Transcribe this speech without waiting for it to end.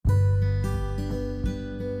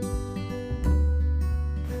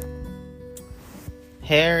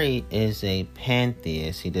Harry is a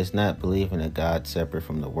pantheist. He does not believe in a God separate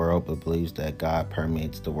from the world, but believes that God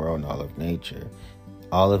permeates the world and all of nature.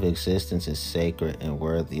 All of existence is sacred and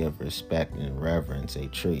worthy of respect and reverence. A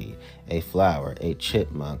tree, a flower, a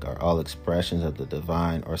chipmunk are all expressions of the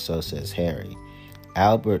divine, or so says Harry.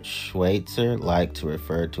 Albert Schweitzer liked to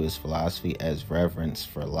refer to his philosophy as reverence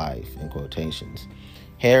for life, in quotations.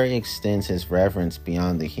 Harry extends his reverence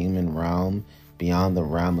beyond the human realm, beyond the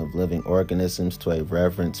realm of living organisms, to a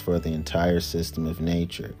reverence for the entire system of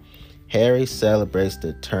nature. Harry celebrates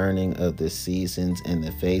the turning of the seasons and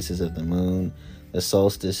the phases of the moon, the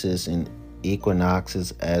solstices and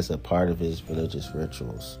equinoxes as a part of his religious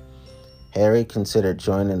rituals. Harry considered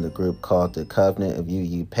joining the group called the Covenant of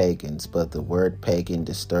UU Pagans, but the word pagan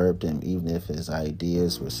disturbed him even if his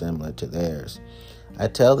ideas were similar to theirs. I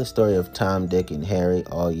tell the story of Tom, Dick, and Harry,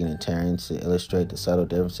 all Unitarians, to illustrate the subtle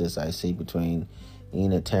differences I see between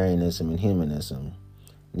Unitarianism and humanism.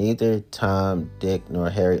 Neither Tom, Dick, nor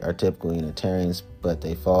Harry are typical Unitarians, but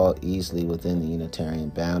they fall easily within the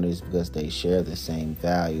Unitarian boundaries because they share the same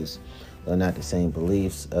values, though not the same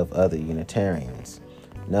beliefs, of other Unitarians.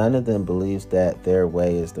 None of them believes that their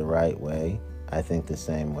way is the right way. I think the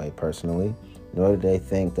same way personally. Nor do they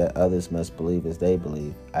think that others must believe as they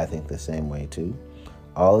believe. I think the same way too.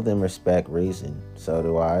 All of them respect reason. So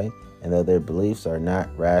do I. And though their beliefs are not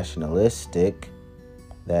rationalistic,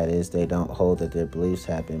 that is, they don't hold that their beliefs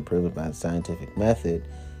have been proven by the scientific method,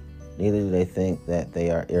 neither do they think that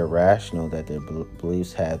they are irrational, that their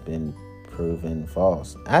beliefs have been proven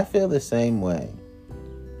false. I feel the same way.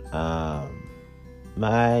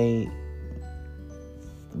 My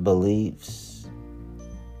beliefs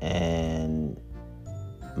and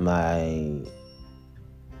my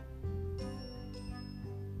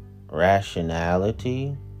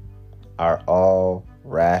rationality are all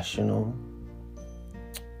rational,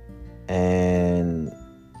 and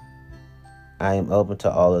I am open to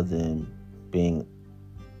all of them being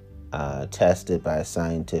tested by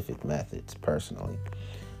scientific methods personally.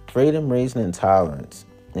 Freedom, reason, and tolerance.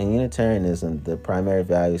 In Unitarianism, the primary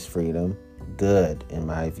value is freedom, good in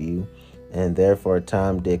my view, and therefore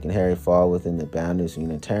Tom, Dick, and Harry fall within the boundaries of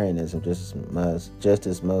Unitarianism just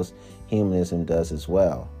as most humanism does as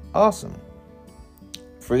well. Awesome.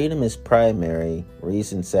 Freedom is primary,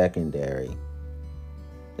 reason secondary.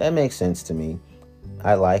 That makes sense to me.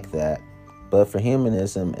 I like that. But for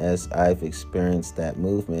humanism, as I've experienced that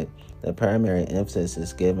movement, the primary emphasis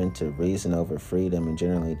is given to reason over freedom, and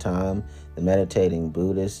generally Tom, the meditating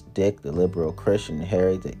Buddhist, Dick, the liberal Christian,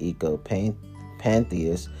 Harry, the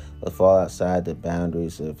eco-pantheist, will fall outside the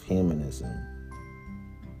boundaries of humanism.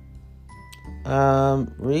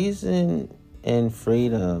 Reason and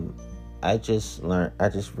freedom, I just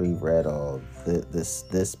reread all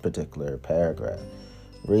this particular paragraph.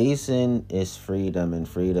 Reason is freedom, and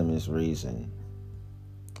freedom is reason.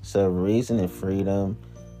 So reason and freedom,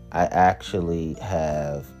 I actually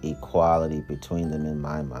have equality between them in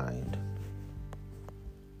my mind.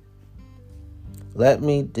 Let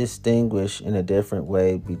me distinguish in a different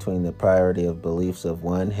way between the priority of beliefs of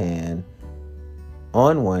on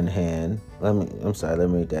one hand, let me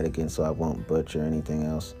read that again so I won't butcher anything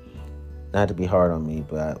else. Not to be hard on me,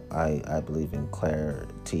 but I believe in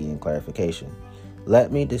clarity and clarification.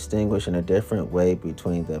 Let me distinguish in a different way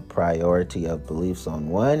between the priority of beliefs on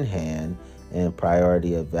one hand and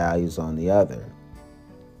priority of values on the other.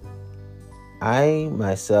 I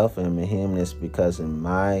myself am a humanist because in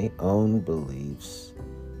my own beliefs,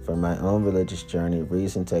 for my own religious journey,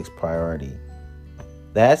 reason takes priority.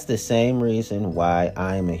 That's the same reason why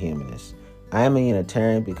I'm a humanist. I am a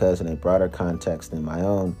Unitarian because in a broader context than my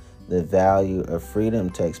own, the value of freedom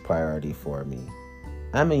takes priority for me.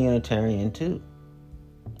 I'm a Unitarian too.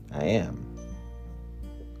 I am.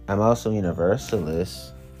 I'm also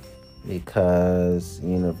Universalist because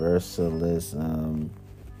universalism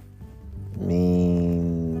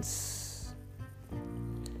means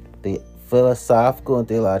the philosophical and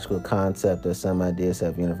theological concept that some ideas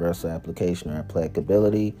have universal application or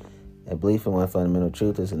applicability. A belief in one fundamental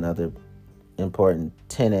truth is another important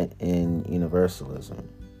tenet in universalism,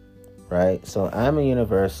 right? So I'm a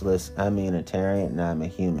Universalist, I'm a Unitarian, and I'm a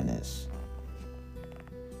humanist.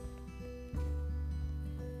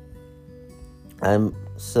 I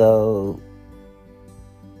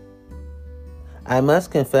must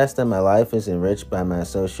confess that my life is enriched by my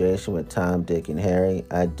association with Tom, Dick, and Harry.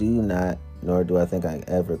 I do not, nor do I think I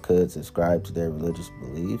ever could, subscribe to their religious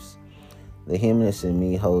beliefs. The humanist in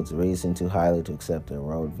me holds reason too highly to accept their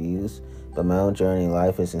worldviews, but my own journey in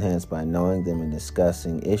life is enhanced by knowing them and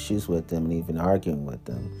discussing issues with them and even arguing with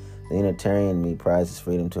them. The Unitarian in me prizes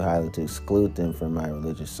freedom too highly to exclude them from my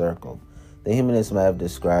religious circle. The humanism I have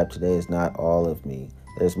described today is not all of me.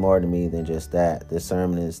 There's more to me than just that. This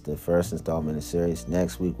sermon is the first installment in the series.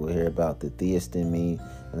 Next week, we'll hear about the theist in me,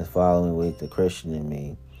 and the following week, the Christian in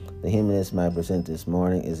me. The humanism I present this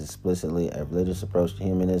morning is explicitly a religious approach to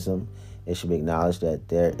humanism. It should be acknowledged that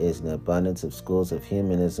there is an abundance of schools of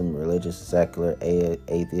humanism, religious, secular,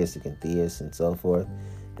 atheistic, and theist, and so forth.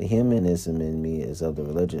 The humanism in me is of the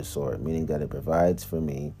religious sort, meaning that it provides for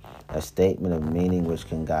me a statement of meaning which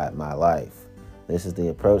can guide my life. This is the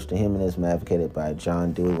approach to humanism advocated by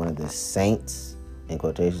John Dewey, one of the saints, in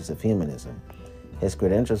quotations, of humanism. His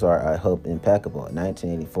credentials are, I hope, impeccable. In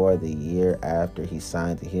 1984, the year after he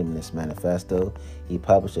signed the Humanist Manifesto, he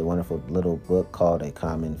published a wonderful little book called A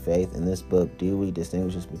Common Faith. In this book, Dewey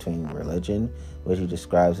distinguishes between religion, which he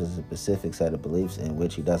describes as a specific set of beliefs in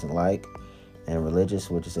which he doesn't like, and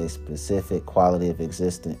religious, which is a specific quality of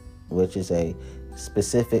existence, which is a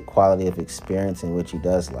specific quality of experience in which he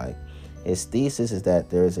does like. His thesis is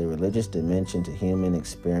that there is a religious dimension to human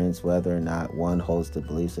experience, whether or not one holds the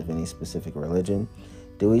beliefs of any specific religion.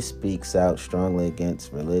 Dewey speaks out strongly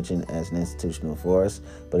against religion as an institutional force,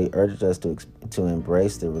 but he urges us to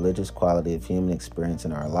embrace the religious quality of human experience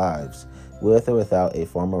in our lives, with or without a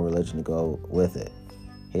formal religion to go with it.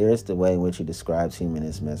 Here is the way in which he describes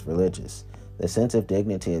humanism as religious. The sense of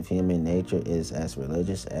dignity of human nature is as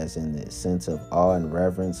religious as in the sense of awe and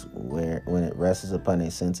reverence when it rests upon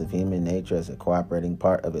a sense of human nature as a cooperating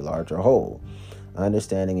part of a larger whole.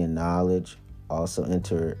 Understanding and knowledge also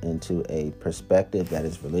enter into a perspective that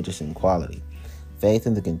is religious in quality. Faith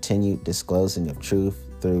in the continued disclosing of truth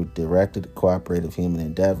through directed cooperative human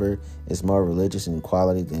endeavor is more religious in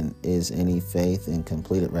quality than is any faith in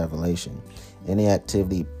completed revelation. Any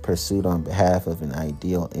activity pursued on behalf of an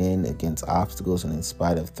ideal end against obstacles and in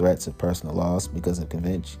spite of threats of personal loss because of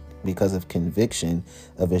conviction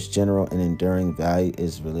of its general and enduring value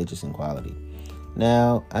is religious in quality.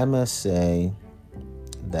 Now, I must say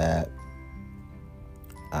that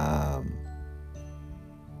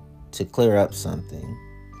to clear up something,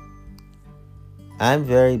 I'm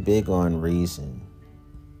very big on reason.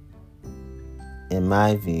 In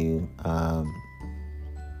my view,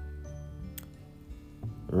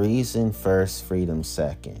 reason first, freedom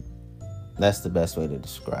second. That's the best way to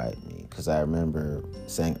describe me, because I remember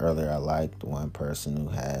saying earlier I liked one person who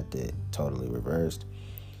had it totally reversed.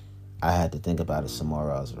 I had to think about it some more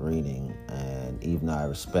while I was reading, and even though I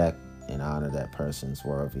respect and honor that person's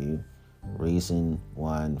worldview, reason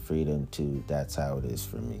one, freedom two, that's how it is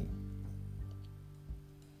for me.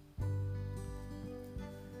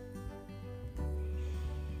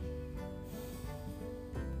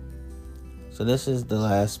 So this is the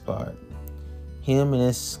last part.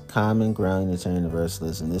 Humanists, Common Ground, Unitarian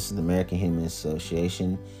Universalism. This is the American Humanist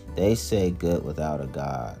Association. They say good without a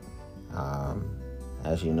God.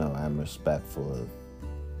 As you know, I'm respectful of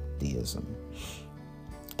deism.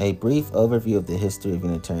 A brief overview of the history of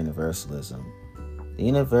Unitarian Universalism. The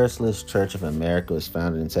Universalist Church of America was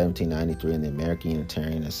founded in 1793 in the American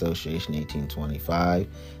Unitarian Association in 1825.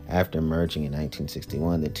 After merging in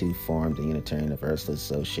 1961, the two formed the Unitarian Universalist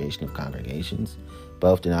Association of Congregations.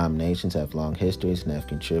 Both denominations have long histories and have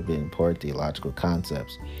contributed important theological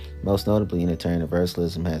concepts. Most notably, Unitarian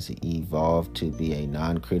Universalism has evolved to be a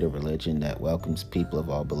non-creedal religion that welcomes people of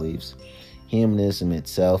all beliefs. Humanism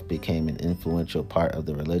itself became an influential part of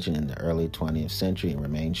the religion in the early 20th century and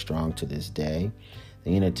remains strong to this day.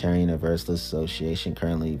 The Unitarian Universalist Association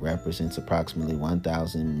currently represents approximately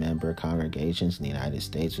 1,000 member congregations in the United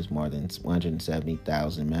States with more than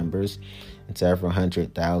 170,000 members and several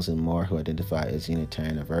 100,000 more who identify as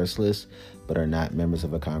Unitarian Universalists but are not members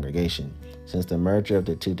of a congregation. Since the merger of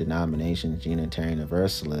the two denominations, Unitarian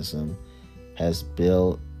Universalism has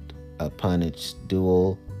built upon its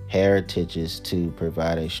dual heritages to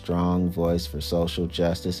provide a strong voice for social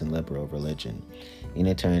justice and liberal religion.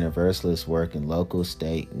 Unitarian Universalists work in local,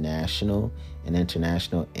 state, national, and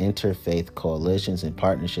international interfaith coalitions and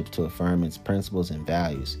partnerships to affirm its principles and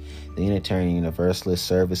values. The Unitarian Universalist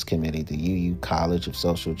Service Committee, the UU College of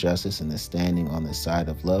Social Justice, and the Standing on the Side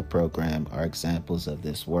of Love program are examples of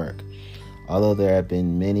this work. Although there have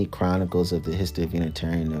been many chronicles of the history of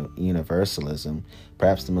Unitarian Universalism,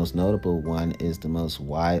 perhaps the most notable one is the most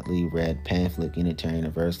widely read pamphlet, Unitarian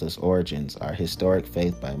Universalist Origins, Our Historic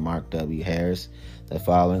Faith by Mark W. Harris. The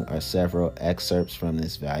following are several excerpts from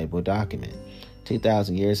this valuable document.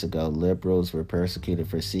 2,000 years ago, liberals were persecuted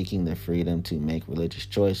for seeking the freedom to make religious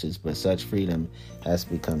choices, but such freedom has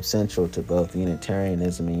become central to both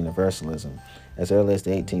Unitarianism and Universalism. As early as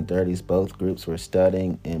the 1830s, both groups were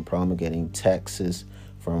studying and promulgating texts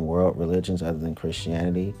from world religions other than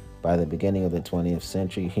Christianity. By the beginning of the 20th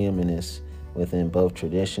century, humanists within both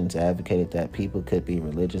traditions advocated that people could be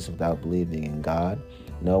religious without believing in God.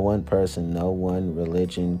 No one person, no one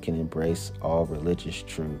religion can embrace all religious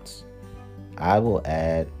truths. I will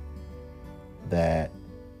add that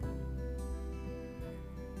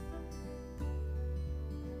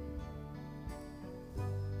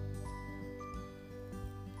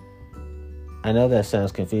I know that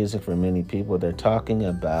sounds confusing for many people. What they're talking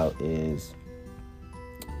about is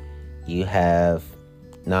you have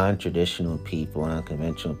non-traditional people and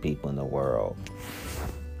unconventional people in the world,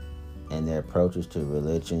 and their approaches to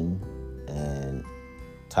religion and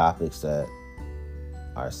topics that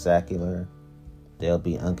are secular, they'll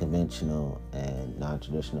be unconventional and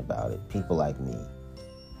non-traditional about it. People like me,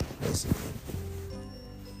 basically.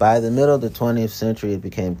 By the middle of the 20th century, it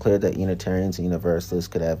became clear that Unitarians and Universalists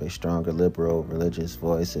could have a stronger liberal religious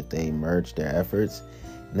voice if they merged their efforts,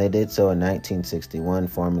 and they did so in 1961,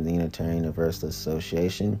 forming the Unitarian Universalist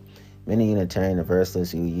Association. Many Unitarian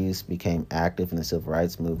Universalists who used became active in the Civil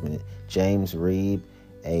Rights Movement. James Reeb,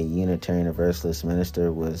 a Unitarian Universalist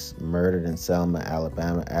minister, was murdered in Selma,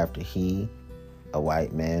 Alabama after he, a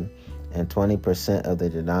white man, and 20% of the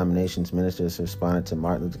denomination's ministers responded to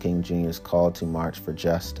Martin Luther King Jr.'s call to march for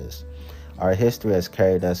justice. Our history has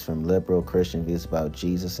carried us from liberal Christian views about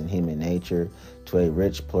Jesus and human nature to a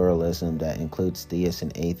rich pluralism that includes theists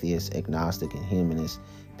and atheists, agnostic and humanists,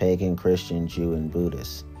 pagan, Christian, Jew, and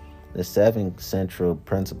Buddhist. The 7 central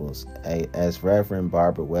principles, as Reverend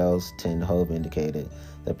Barbara Wells Ten Hove indicated,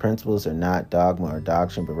 the principles are not dogma or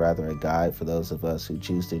doctrine, but rather a guide for those of us who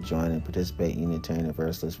choose to join and participate in Unitarian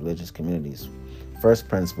Universalist religious communities. First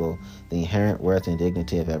principle, the inherent worth and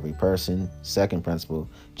dignity of every person. Second principle,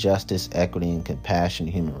 justice, equity, and compassion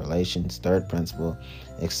in human relations. Third principle,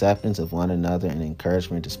 acceptance of one another and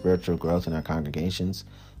encouragement to spiritual growth in our congregations.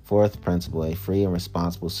 Fourth principle, a free and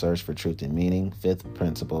responsible search for truth and meaning. Fifth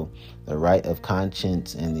principle, the right of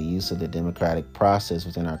conscience and the use of the democratic process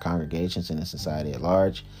within our congregations and in society at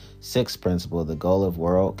large. Sixth principle, the goal of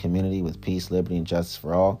world community with peace, liberty, and justice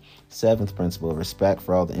for all. Seventh principle, respect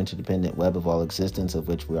for all the interdependent web of all existence of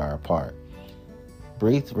which we are a part.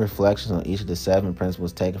 Brief reflections on each of the 7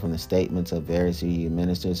 principles taken from the statements of various UU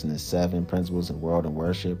ministers in the 7 principles of world and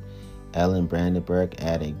worship. Ellen Brandenburg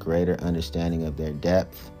add a greater understanding of their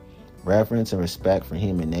depth. Reverence and respect for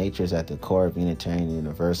human nature is at the core of Unitarian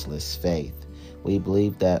Universalist faith. We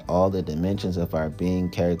believe that all the dimensions of our being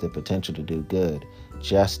carry the potential to do good.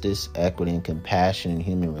 Justice, equity, and compassion in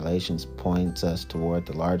human relations points us toward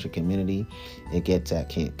the larger community. It gets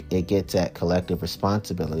at collective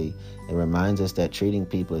responsibility. It reminds us that treating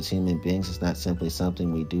people as human beings is not simply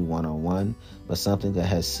something we do one-on-one, but something that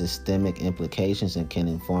has systemic implications and can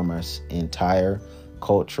inform our entire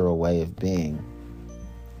cultural way of being.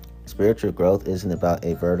 Spiritual growth isn't about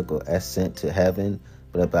a vertical ascent to heaven,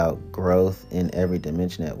 but about growth in every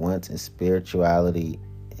dimension at once, and spirituality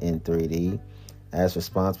in 3D. As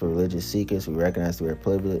responsible religious seekers, we recognize that we are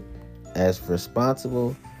privileged. As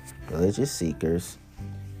responsible religious seekers,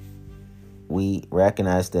 we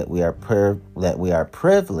recognize that we are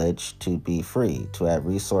privileged to be free, to have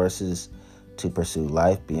resources to pursue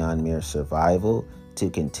life beyond mere survival, to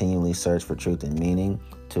continually search for truth and meaning,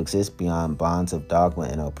 to exist beyond bonds of dogma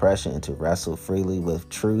and oppression, and to wrestle freely with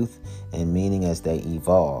truth and meaning as they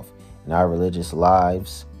evolve. In our religious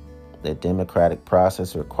lives, the democratic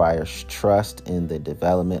process requires trust in the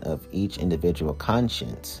development of each individual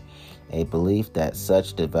conscience, a belief that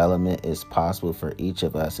such development is possible for each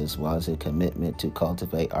of us, as well as a commitment to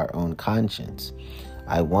cultivate our own conscience.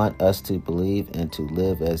 I want us to believe and to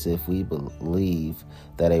live as if we believe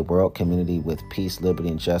that a world community with peace, liberty,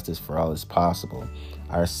 and justice for all is possible.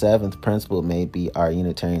 Our 7th principle may be our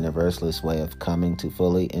Unitarian Universalist way of coming to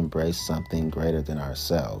fully embrace something greater than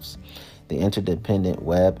ourselves. The interdependent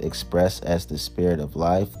web expressed as the spirit of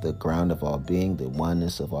life, the ground of all being, the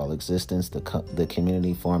oneness of all existence, the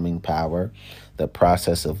community-forming power, the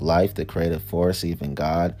process of life, the creative force, even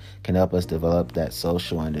God, can help us develop that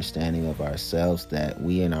social understanding of ourselves that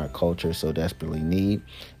we in our culture so desperately need.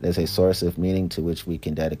 It is a source of meaning to which we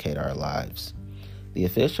can dedicate our lives. The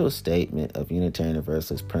official statement of Unitarian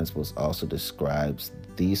Universalist principles also describes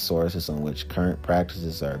these sources on which current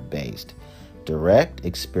practices are based. Direct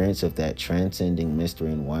experience of that transcending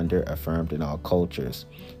mystery and wonder affirmed in all cultures,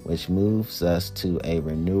 which moves us to a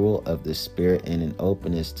renewal of the spirit and an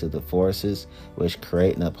openness to the forces which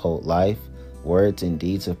create and uphold life, words and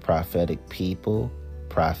deeds of prophetic people,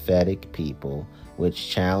 which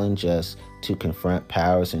challenge us to confront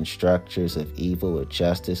powers and structures of evil with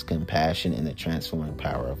justice, compassion, and the transforming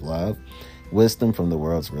power of love, wisdom from the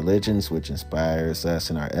world's religions, which inspires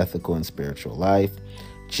us in our ethical and spiritual life,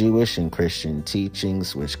 Jewish and Christian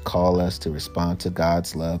teachings which call us to respond to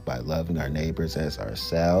God's love by loving our neighbors as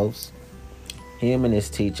ourselves.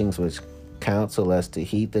 Humanist teachings which counsel us to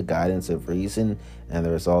heed the guidance of reason and the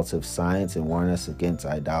results of science and warn us against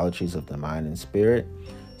idolatries of the mind and spirit.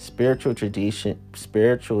 Spiritual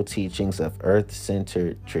teachings of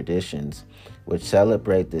earth-centered traditions which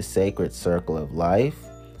celebrate the sacred circle of life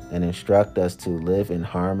and instruct us to live in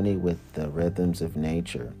harmony with the rhythms of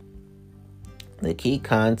nature. The key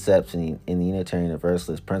concepts in the Unitarian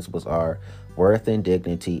Universalist principles are worth and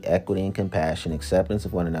dignity, equity and compassion, acceptance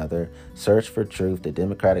of one another, search for truth, the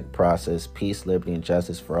democratic process, peace, liberty, and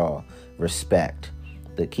justice for all, respect.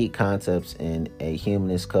 The key concepts in a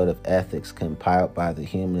humanist code of ethics compiled by the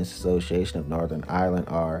Humanist Association of Northern Ireland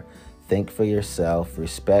are: think for yourself,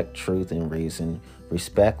 respect truth and reason,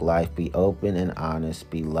 respect life, be open and honest,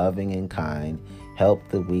 be loving and kind, help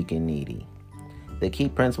the weak and needy. The key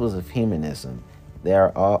principles of humanism.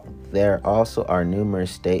 There also are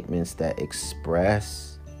numerous statements that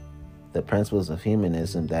express the principles of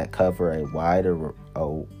humanism that cover a wide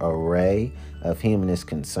array of humanist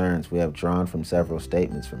concerns. We have drawn from several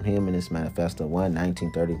statements from Humanist Manifesto 1,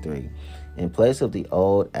 1933. In place of the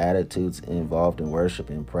old attitudes involved in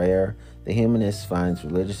worship and prayer, the humanist finds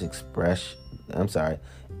religious expression.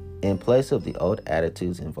 In place of the old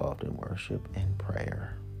attitudes involved in worship and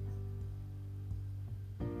prayer,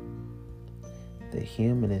 the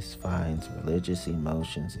humanist finds religious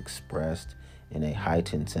emotions expressed in a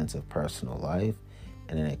heightened sense of personal life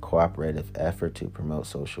and in a cooperative effort to promote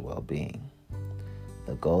social well-being.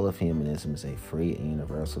 The goal of humanism is a free and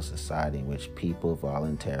universal society in which people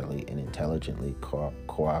voluntarily and intelligently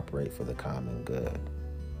cooperate for the common good.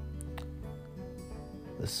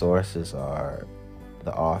 The sources are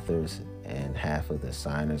the authors and half of the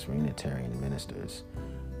signers were Unitarian ministers.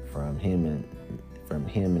 From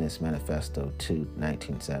Humanist Manifesto 2,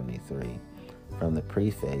 1973. From the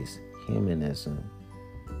preface, humanism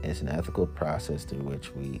is an ethical process through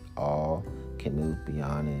which we all can move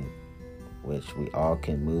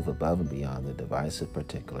above and beyond the divisive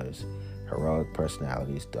particulars, heroic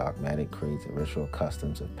personalities, dogmatic creeds, and ritual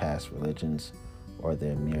customs of past religions, or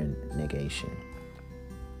their mere negation.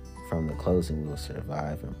 From the closing, we will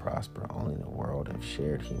survive and prosper only in a world of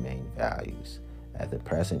shared humane values. At the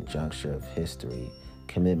present juncture of history,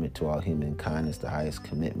 commitment to all humankind is the highest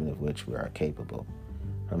commitment of which we are capable.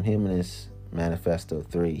 From Humanist Manifesto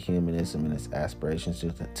 3, Humanism and its Aspirations,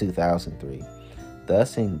 2003.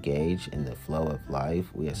 Thus engaged in the flow of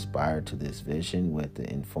life, we aspire to this vision with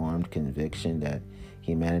the informed conviction that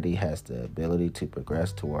humanity has the ability to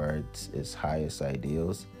progress towards its highest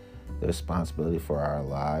ideals. The responsibility for our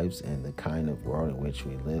lives and the kind of world in which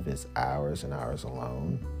we live is ours and ours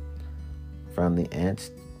alone. From the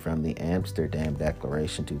Amsterdam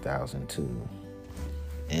Declaration 2002.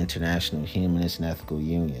 International Humanist and Ethical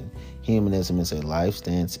Union. Humanism is a life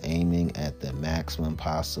stance aiming at the maximum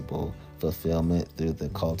possible fulfillment through the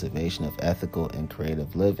cultivation of ethical and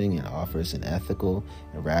creative living and offers an ethical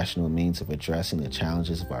and rational means of addressing the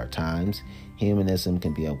challenges of our times. Humanism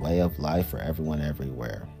can be a way of life for everyone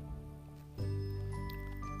everywhere.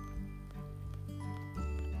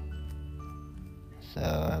 So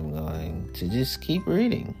I'm going to just keep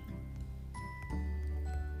reading.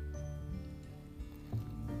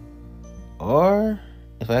 Or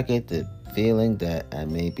if I get the feeling that I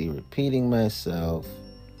may be repeating myself,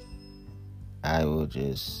 I will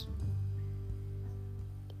just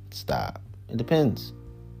stop. It depends.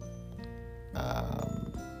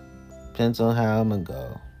 Depends on how I'm going to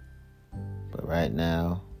go. But right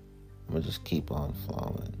now, I'm going to just keep on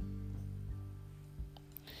flowing.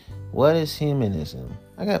 What is humanism?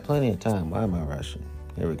 I got plenty of time. Why am I rushing?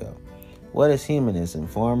 Here we go. What is humanism?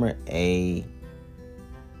 Former AHA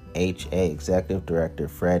Executive Director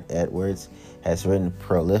Fred Edwards has written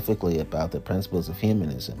prolifically about the principles of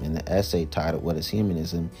humanism. In the essay titled What is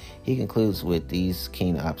Humanism? He concludes with these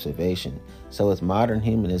keen observations. So with modern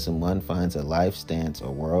humanism, one finds a life stance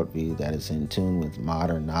or worldview that is in tune with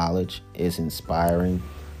modern knowledge, is inspiring,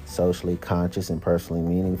 socially conscious, and personally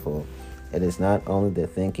meaningful. It is not only the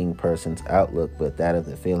thinking person's outlook, but that of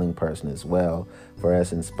the feeling person as well, for it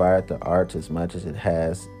has inspired the arts as much as it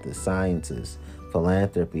has the sciences,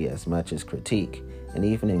 philanthropy as much as critique. And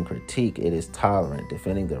even in critique, it is tolerant,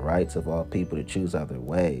 defending the rights of all people to choose other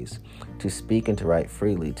ways, to speak and to write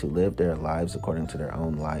freely, to live their lives according to their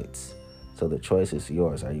own lights. So the choice is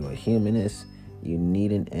yours. Are you a humanist? You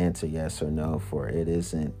needn't answer yes or no, for it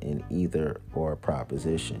isn't an either or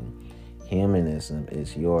proposition. Humanism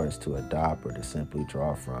is yours to adopt or to simply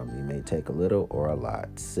draw from. You may take a little or a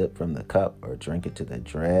lot, sip from the cup or drink it to the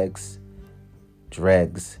dregs.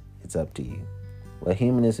 It's up to you. What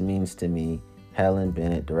humanism means to me, Helen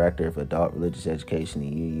Bennett, Director of Adult Religious Education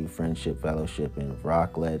at UU Friendship Fellowship in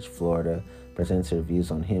Rockledge, Florida, presents her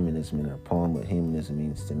views on humanism in her poem, What Humanism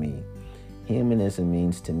Means to Me. Humanism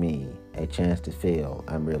means to me a chance to feel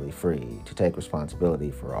I'm really free, to take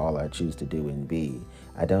responsibility for all I choose to do and be.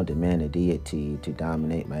 I don't demand a deity to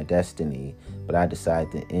dominate my destiny, but I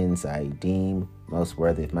decide the ends I deem most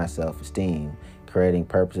worthy of my self-esteem. Creating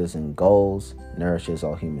purposes and goals nourishes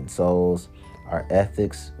all human souls. Our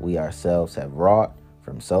ethics we ourselves have wrought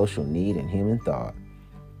from social need and human thought.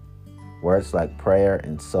 Words like prayer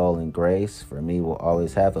and soul and grace for me will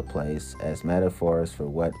always have a place as metaphors for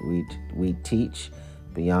what we teach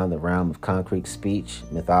beyond the realm of concrete speech.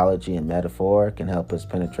 Mythology and metaphor can help us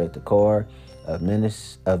penetrate the core of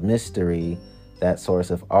mystery, that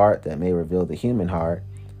source of art that may reveal the human heart,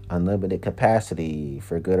 unlimited capacity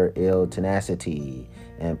for good or ill tenacity,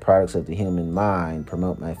 and products of the human mind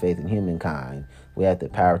promote my faith in humankind. We have the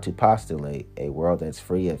power to postulate a world that's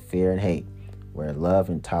free of fear and hate, where love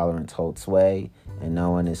and tolerance hold sway, and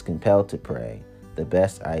no one is compelled to pray. The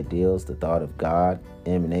best ideals, the thought of God,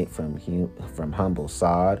 emanate from humble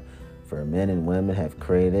sod, for men and women have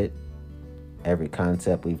created every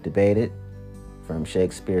concept we've debated. From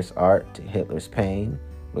Shakespeare's art to Hitler's pain,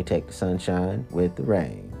 we take the sunshine with the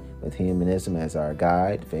rain. With humanism as our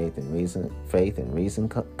guide, faith and reason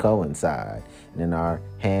coincide, and in our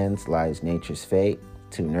hands lies nature's fate,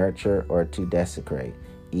 to nurture or to desecrate.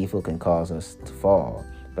 Evil can cause us to fall,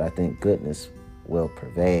 but I think goodness will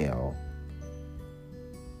prevail.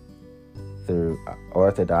 Through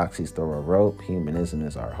orthodoxy's thorough rope, humanism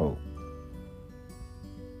is our hope.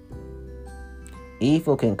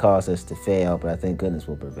 Evil can cause us to fail, but I think goodness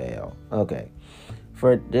will prevail. Okay.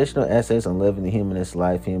 For additional essays on living the humanist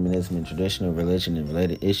life, humanism, and traditional religion and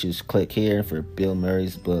related issues, click here. For Bill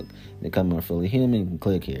Murray's book, Becoming More Fully Human, you can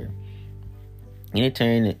click here.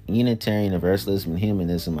 Unitarian Universalism and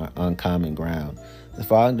humanism are on common ground. The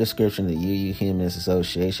following description of the UU Humanist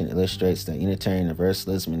Association illustrates that Unitarian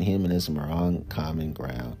Universalism and humanism are on common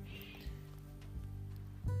ground.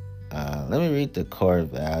 Let me read the core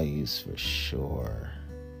values for sure.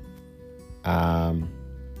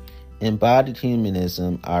 Embodied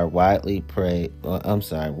humanism are widely praised.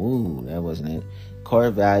 That wasn't it. Core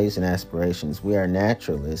values and aspirations. We are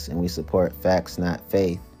naturalists and we support facts, not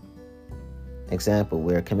faith. Example,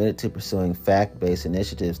 we are committed to pursuing fact-based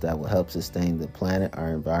initiatives that will help sustain the planet, our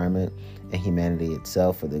environment, and humanity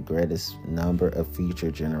itself for the greatest number of future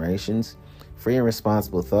generations. Free and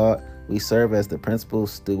responsible thought. We serve as the principal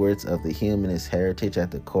stewards of the humanist heritage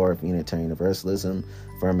at the core of Unitarian Universalism,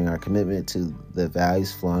 affirming our commitment to the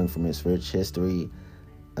values flowing from its rich history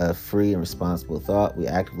of free and responsible thought. We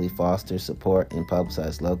actively foster, support, and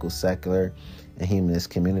publicize local, secular, and humanist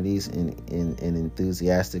communities and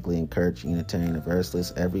enthusiastically encourage Unitarian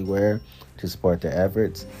Universalists everywhere to support their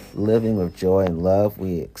efforts. Living with joy and love,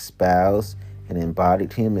 we espouse an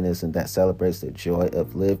embodied humanism that celebrates the joy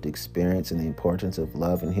of lived experience and the importance of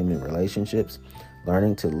love in human relationships.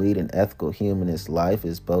 Learning to lead an ethical humanist life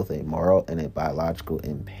is both a moral and a biological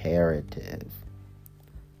imperative.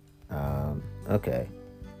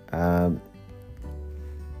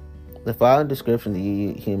 The following description of the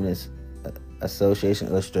UU Humanist Association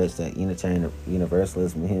illustrates that Unitarian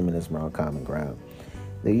Universalism and humanism are on common ground.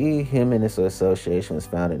 The UU Humanist Association was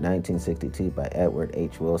founded in 1962 by Edward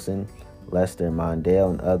H. Wilson, Lester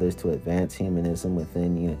Mondale, and others to advance humanism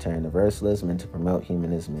within Unitarian Universalism and to promote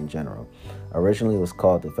humanism in general. Originally, it was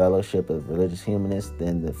called the Fellowship of Religious Humanists,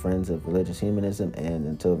 then the Friends of Religious Humanism, and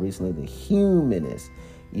until recently, the Humanists.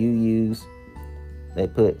 They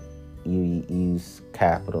put UU's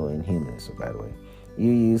capital in humanism, by the way.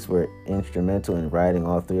 UUs were instrumental in writing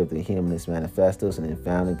all three of the Humanist Manifestos and in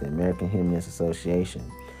founding the American Humanist Association.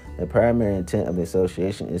 The primary intent of the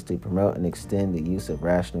association is to promote and extend the use of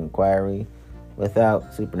rational inquiry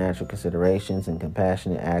without supernatural considerations and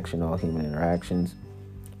compassionate action in all human interactions.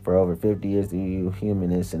 For over 50 years, the UU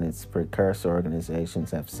Humanists and its precursor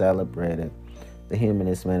organizations have celebrated the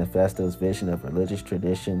Humanist Manifesto's vision of religious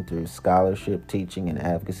tradition through scholarship, teaching, and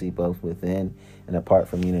advocacy both within and apart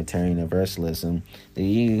from Unitarian Universalism. The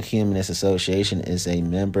UU Humanist Association is a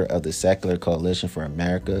member of the Secular Coalition for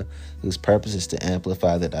America, whose purpose is to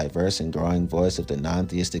amplify the diverse and growing voice of the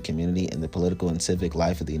non-theistic community in the political and civic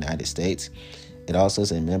life of the United States. It also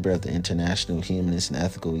is a member of the International Humanist and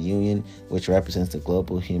Ethical Union, which represents the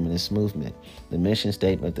global humanist movement. The mission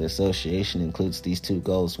statement of the association includes these two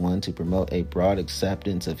goals: one, to promote a broad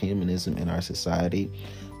acceptance of humanism in our society,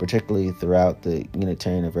 particularly throughout the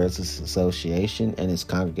Unitarian Universalist Association and its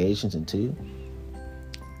congregations, and two,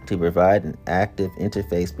 to provide an active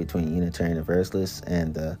interface between Unitarian Universalists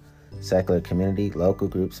and the Secular community, local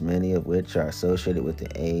groups, many of which are associated with the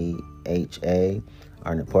AHA,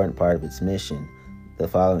 are an important part of its mission. The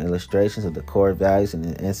following illustrations of the core values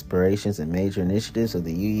and inspirations and major initiatives of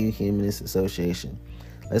the UU Humanist Association.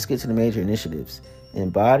 Let's get to the major initiatives.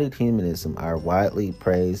 Embodied Humanism, our widely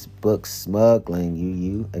praised book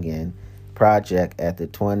smuggling project at the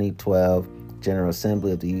 2012 General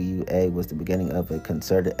Assembly of the UUA was the beginning of a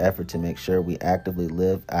concerted effort to make sure we actively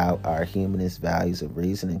live out our humanist values of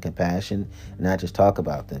reason and compassion and not just talk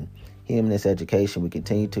about them. Humanist education, we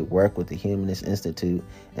continue to work with the Humanist Institute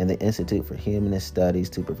and the Institute for Humanist Studies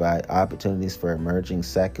to provide opportunities for emerging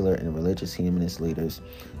secular and religious humanist leaders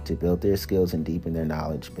to build their skills and deepen their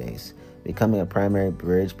knowledge base. Becoming a primary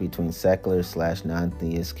bridge between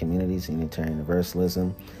secular/non-theist communities and Unitarian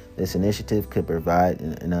Universalism, this initiative could provide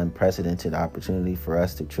an unprecedented opportunity for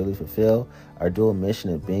us to truly fulfill our dual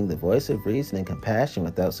mission of being the voice of reason and compassion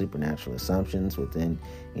without supernatural assumptions within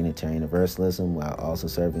Unitarian Universalism, while also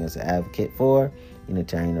serving as an advocate for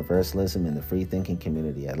Unitarian Universalism and the free-thinking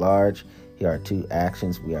community at large. Here are 2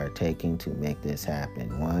 actions we are taking to make this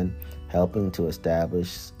happen. 1, helping to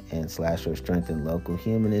establish and/or strengthen local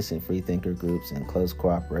humanist and freethinker groups in close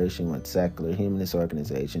cooperation with secular humanist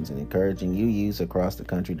organizations and encouraging UUs across the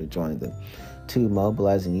country to join them. 2,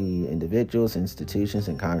 mobilizing UU individuals, institutions,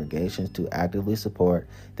 and congregations to actively support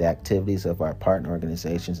the activities of our partner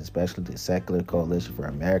organizations, especially the Secular Coalition for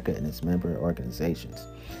America and its member organizations.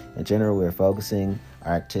 In general, we are focusing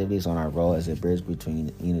our activities on our role as a bridge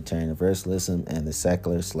between Unitarian Universalism and the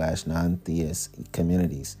secular/non-theist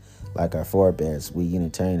communities. Like our forebears, we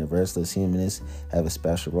Unitarian Universalist humanists have a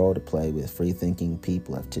special role to play with free-thinking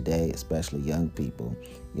people of today, especially young people.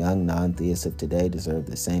 Young non-theists of today deserve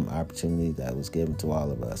the same opportunity that was given to all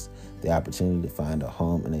of us, the opportunity to find a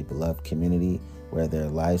home in a beloved community where their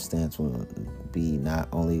life stance will be not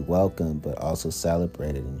only welcomed but also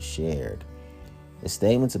celebrated and shared. The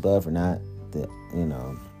statements above are not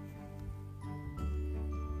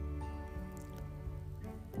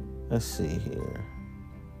let's see here.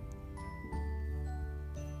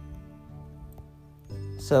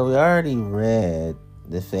 So we already read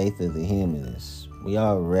The Faith of the Humanists. We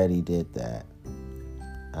already did that.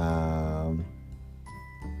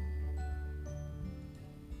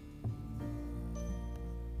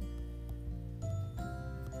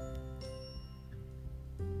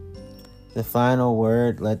 The final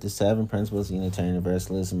word, let the 7 principles of Unitarian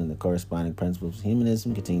Universalism and the corresponding principles of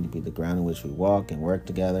humanism continue to be the ground in which we walk and work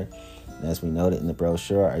together. And as we noted in the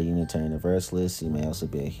brochure, are Unitarian Universalists. You may also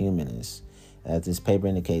be a humanist. As this paper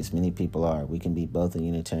indicates, many people are. We can be both a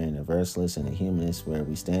Unitarian Universalist and a humanist, where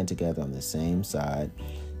we stand together on the same side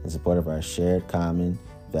in support of our shared common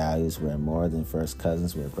values. We're more than first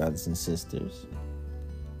cousins, we're brothers and sisters.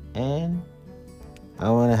 And I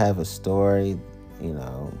want to have a story,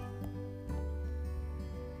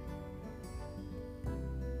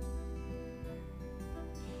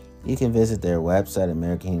 You can visit their website,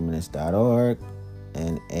 AmericanHumanist.org,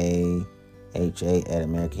 and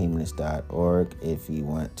AHA@AmericanHumanist.org if you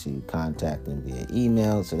want to contact them via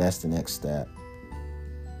email. So that's the next step.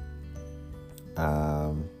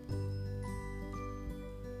 But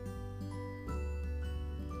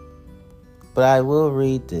I will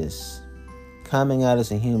read this. Coming Out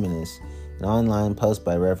as a Humanist, an online post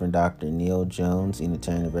by Reverend Dr. Neil Jones,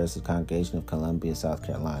 Unitarian Universalist Congregation of Columbia, South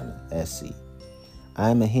Carolina, SC.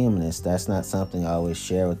 I'm a humanist. That's not something I always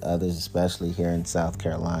share with others, especially here in South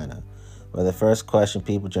Carolina, where the first question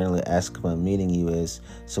people generally ask upon meeting you is,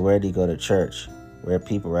 so where do you go to church? Where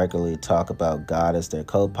people regularly talk about God as their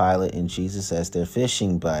co-pilot and Jesus as their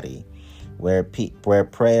fishing buddy, where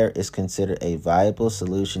prayer is considered a viable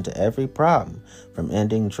solution to every problem, from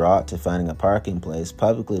ending drought to finding a parking place,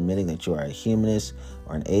 publicly admitting that you are a humanist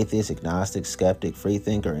or an atheist, agnostic, skeptic,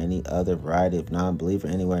 freethinker, or any other variety of non-believer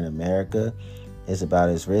anywhere in America is about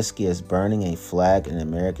as risky as burning a flag in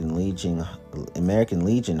American Legion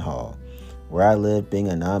Hall. Where I live, being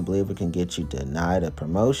a non-believer can get you denied a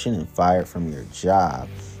promotion and fired from your job.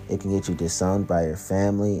 It can get you disowned by your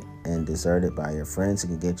family and deserted by your friends. It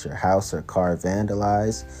can get your house or car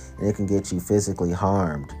vandalized, and it can get you physically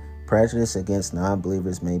harmed. Prejudice against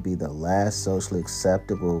non-believers may be the last socially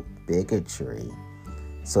acceptable bigotry.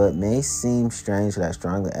 So it may seem strange that I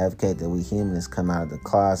strongly advocate that we humanists come out of the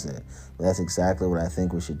closet, but that's exactly what I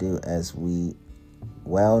think we should do. As we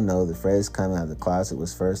well know, the phrase coming out of the closet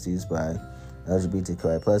was first used by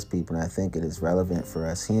LGBTQI plus people, and I think it is relevant for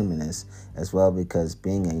us humanists as well, because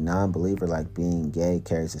being a non-believer, like being gay,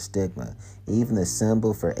 carries a stigma. Even the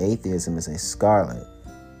symbol for atheism is a scarlet.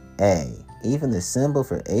 A. Even the symbol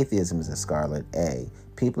for atheism is a scarlet A.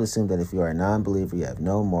 People assume that if you are a non-believer, you have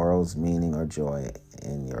no morals, meaning, or joy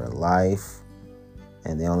in your life.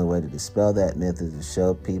 And the only way to dispel that myth is to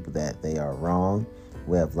show people that they are wrong.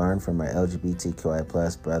 We have learned from our LGBTQI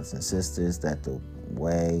plus brothers and sisters that the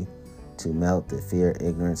way to melt the fear,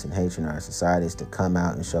 ignorance, and hatred in our society is to come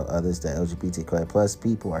out and show others that LGBTQI plus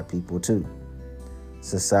people are people too.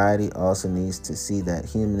 Society also needs to see that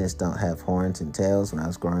humanists don't have horns and tails. When I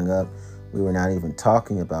was growing up, we were not even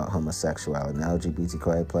talking about homosexuality. Now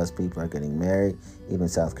LGBTQIA plus people are getting married. Even in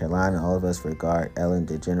South Carolina, all of us regard Ellen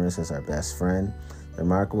DeGeneres as our best friend. The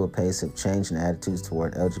remarkable pace of change in attitudes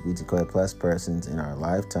toward LGBTQIA plus persons in our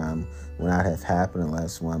lifetime would not have happened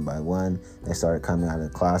unless one by one they started coming out of the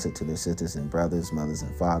closet to their sisters and brothers, mothers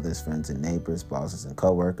and fathers, friends and neighbors, bosses and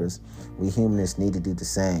co-workers. We humanists need to do the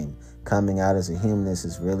same. Coming out as a humanist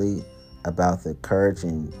is really about the courage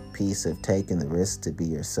and peace of taking the risk to be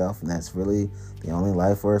yourself, and that's really the only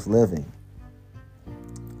life worth living.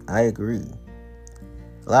 I agree.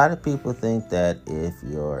 A lot of people think that if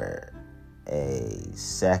you're a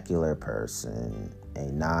secular person, a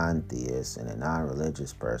non-theist, and a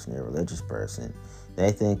non-religious person, a religious person,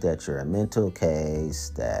 they think that you're a mental case,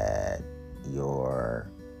 that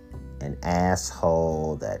you're an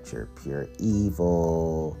asshole, that you're pure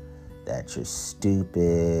evil, that you're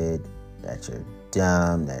stupid, that you're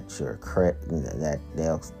dumb, that you're that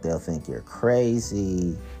they'll think you're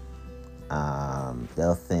crazy.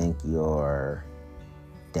 They'll think you're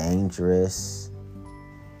dangerous.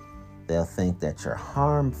 They'll think that you're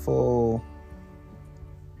harmful.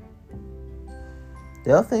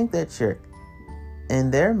 They'll think that you're,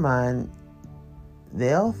 in their mind,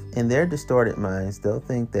 in their distorted minds, they'll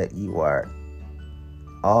think that you are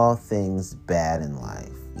all things bad in life.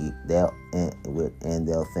 They'll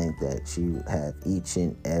think that you have each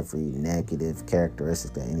and every negative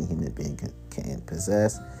characteristic that any human being can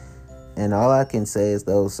possess. And all I can say is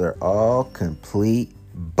those are all complete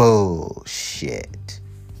bullshit.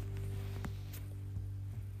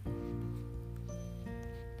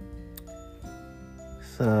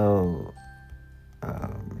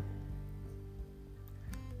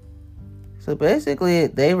 So basically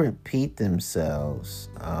they repeat themselves,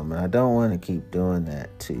 and I don't want to keep doing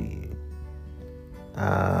that to you.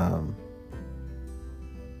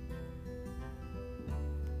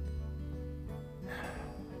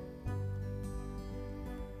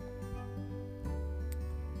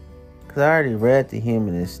 Because I already read The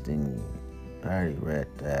Humanist in You. I already read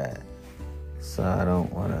that. So I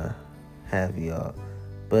don't want to have y'all.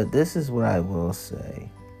 But this is what I will say.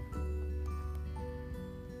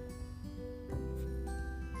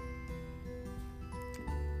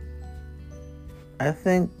 I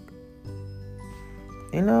think,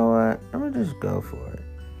 you know what? I'm going to just go for it.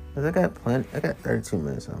 Because I got 32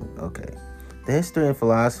 minutes. Okay. The history and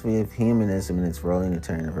philosophy of humanism and its role in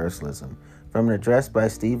Unitarian Universalism. From an address by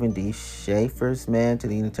Stephen D. Schaeffer's Man to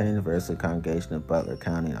the Unitarian Universalist Congregation of Butler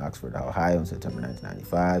County in Oxford, Ohio in September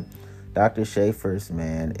 1995. Dr. Schaeffer's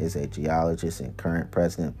Man is a geologist and current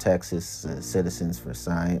president of Texas Citizens for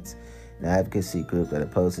Science, an advocacy group that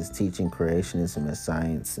opposes teaching creationism as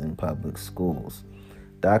science in public schools.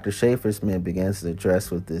 Dr. Schaeffer's Man begins his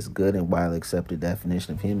address with this good and widely accepted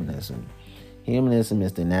definition of humanism. Humanism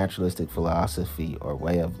is the naturalistic philosophy or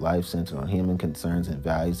way of life centered on human concerns and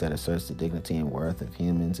values that asserts the dignity and worth of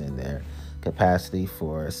humans and their capacity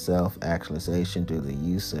for self-actualization through the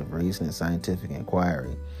use of reason and scientific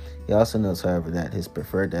inquiry. He also notes, however, that his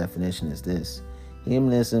preferred definition is this.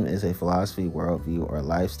 Humanism is a philosophy, worldview, or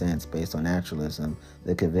life stance based on naturalism,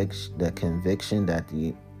 the conviction that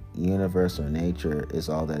the universe or nature is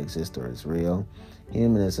all that exists or is real.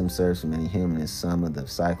 Humanism serves for many humanists some of the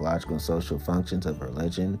psychological and social functions of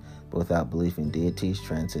religion, but without belief in deities,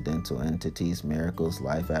 transcendental entities, miracles,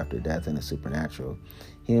 life after death, and the supernatural.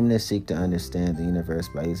 Humanists seek to understand the universe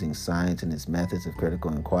by using science and its methods of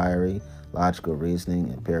critical inquiry, logical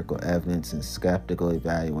reasoning, empirical evidence, and skeptical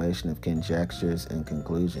evaluation of conjectures and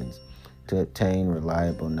conclusions to obtain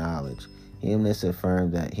reliable knowledge. Humanists affirm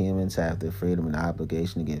that humans have the freedom and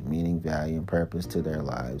obligation to give meaning, value, and purpose to their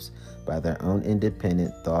lives by their own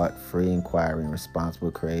independent thought, free inquiry, and responsible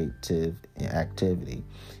creative activity.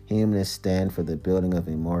 Humanists stand for the building of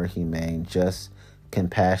a more humane, just,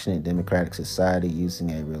 compassionate, democratic society using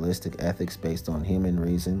a realistic ethics based on human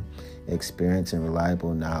reason, experience, and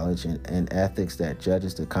reliable knowledge, and ethics that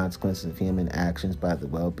judges the consequences of human actions by the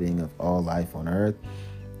well-being of all life on earth.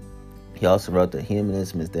 He also wrote that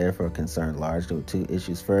humanism is therefore concerned largely with two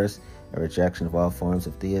issues. First, a rejection of all forms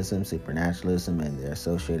of theism, supernaturalism, and their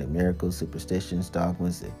associated miracles, superstitions,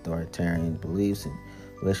 dogmas, authoritarian beliefs, and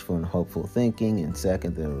wishful and hopeful thinking, and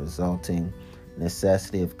second, the resulting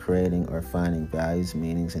necessity of creating or finding values,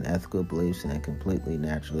 meanings, and ethical beliefs in a completely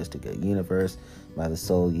naturalistic universe by the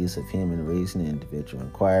sole use of human reason and individual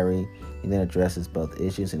inquiry. He then addresses both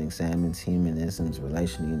issues and examines humanism's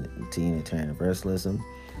relation to Unitarian Universalism.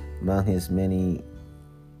 Among his many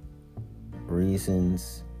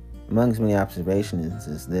observations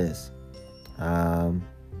is this.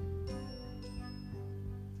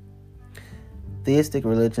 Theistic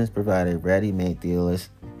religions provide a ready-made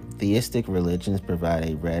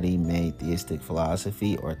theistic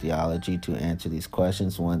philosophy or theology to answer these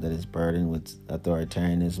questions, one that is burdened with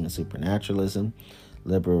authoritarianism and supernaturalism.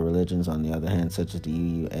 Liberal religions, on the other hand, such as the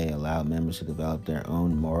UUA, allow members to develop their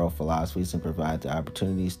own moral philosophies and provide the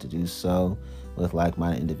opportunities to do so with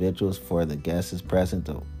like-minded individuals. For the guest is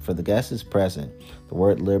present. The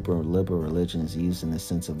word liberal religion is used in the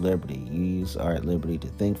sense of liberty. UUs are at liberty to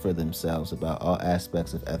think for themselves about all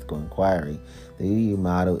aspects of ethical inquiry. The UU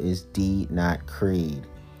motto is deed, not creed.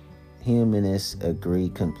 Humanists agree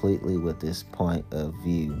completely with this point of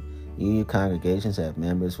view. UU congregations have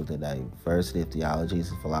members with a diversity of theologies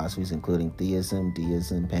and philosophies, including theism,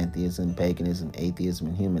 deism, pantheism, paganism, atheism,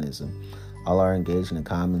 and humanism. All are engaged in a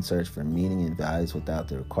common search for meaning and values without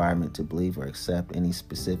the requirement to believe or accept any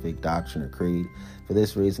specific doctrine or creed. For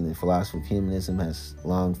this reason, the philosophy of humanism has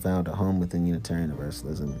long found a home within Unitarian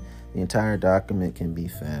Universalism. The entire document can be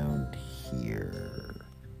found here.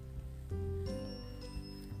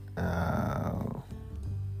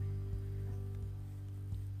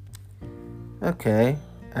 Okay,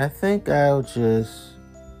 I think I'll just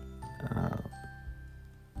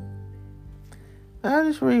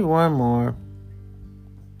read one more.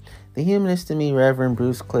 The Humanist to Me, Reverend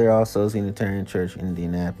Bruce Clear, also Unitarian Church,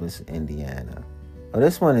 Indianapolis, Indiana. Oh,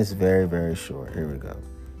 this one is very, very short. Here we go.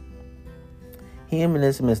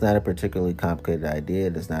 Humanism is not a particularly complicated idea.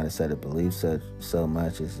 It is not a set of beliefs so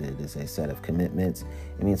much as it is a set of commitments.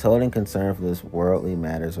 It means holding concern for this worldly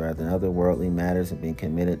matters rather than other worldly matters and being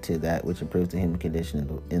committed to that which improves the human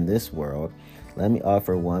condition in this world. Let me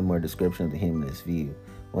offer one more description of the humanist view.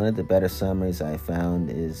 One of the better summaries I found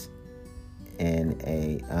is in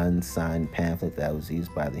an unsigned pamphlet that was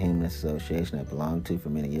used by the Humanist Association I belonged to for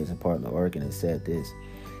many years in Portland, Oregon. It said this: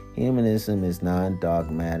 humanism is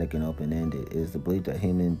non-dogmatic and open-ended. It is the belief that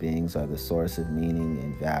human beings are the source of meaning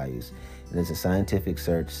and values. It is a scientific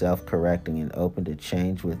search, self-correcting and open to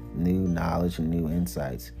change with new knowledge and new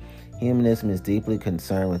insights. Humanism is deeply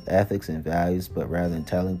concerned with ethics and values, but rather than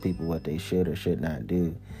telling people what they should or should not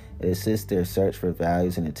do, it assists their search for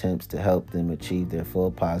values and attempts to help them achieve their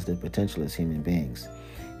full positive potential as human beings.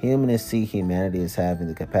 Humanists see humanity as having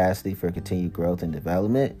the capacity for continued growth and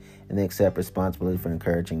development, and they accept responsibility for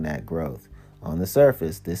encouraging that growth. On the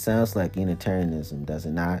surface, this sounds like Unitarianism, does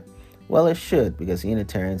it not? Well, it should, because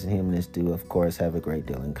Unitarians and humanists do, of course, have a great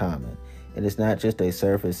deal in common. It is not just a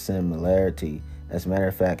surface similarity. As a matter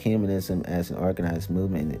of fact, humanism as an organized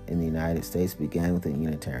movement in the United States began within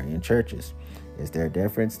Unitarian churches. Is there a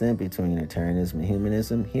difference then between Unitarianism and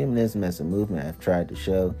humanism? Humanism as a movement, I've tried to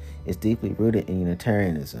show, is deeply rooted in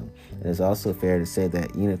Unitarianism. It is also fair to say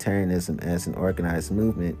that Unitarianism as an organized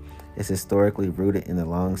movement is historically rooted in the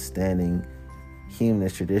long-standing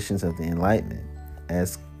humanist traditions of the Enlightenment.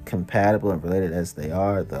 As compatible and related as they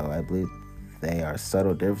are, though, I believe they are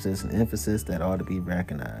subtle differences in emphasis that ought to be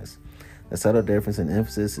recognized. The subtle difference in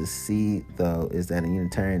emphasis is that in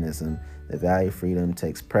Unitarianism, the value of freedom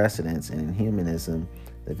takes precedence, and in humanism,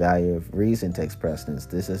 the value of reason takes precedence.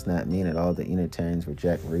 This does not mean at all that Unitarians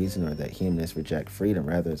reject reason or that humanists reject freedom.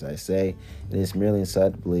 Rather, as I say, it is merely and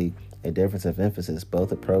subtly a difference of emphasis.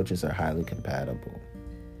 Both approaches are highly compatible.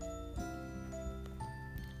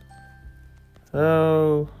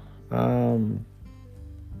 So,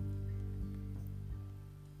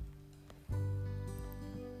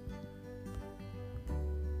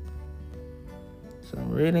 So I'm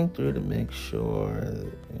reading through to make sure,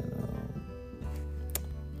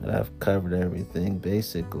 that I've covered everything.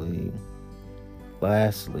 Basically,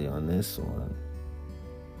 lastly on this one,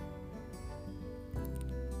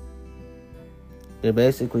 they're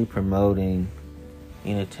basically promoting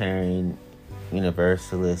Unitarian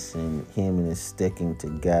Universalists and humanists sticking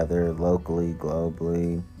together locally,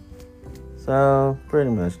 globally. So,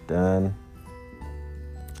 pretty much done.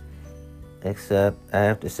 Except, I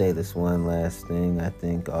have to say this one last thing. I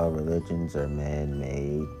think all religions are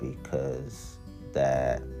man-made because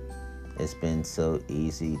that it's been so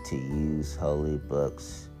easy to use holy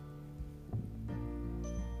books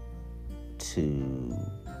to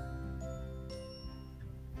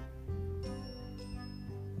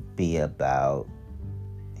be about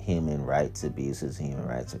human rights abuses, human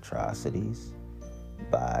rights atrocities.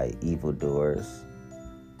 by evildoers,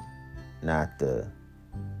 not the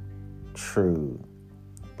true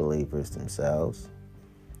believers themselves.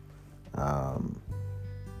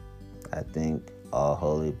 I think all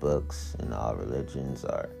holy books and all religions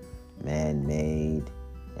are man-made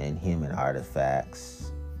and human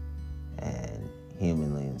artifacts and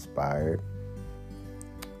humanly inspired.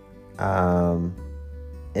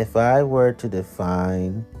 If I were to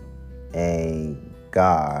define a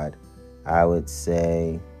God, I would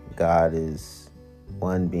say God is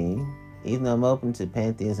one being. Even though I'm open to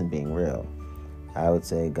pantheism being real, I would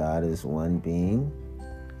say God is one being.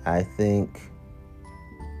 I think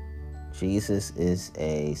Jesus is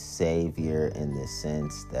a savior in the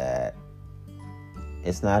sense that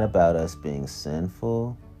it's not about us being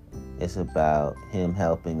sinful. It's about him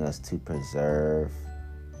helping us to preserve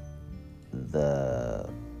the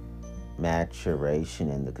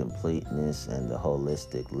maturation and the completeness and the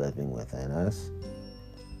holistic living within us.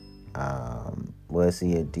 Was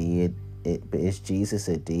he a deity? Is Jesus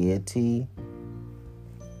a deity?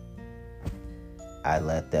 I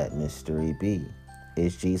let that mystery be.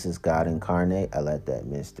 Is Jesus God incarnate? I let that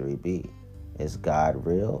mystery be. Is God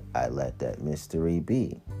real? I let that mystery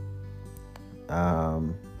be.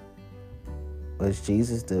 Was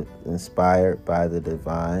Jesus inspired by the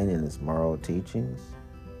divine in his moral teachings?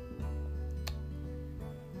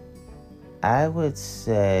 I would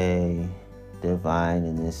say divine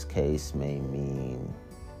in this case may mean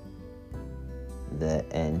the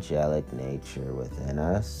angelic nature within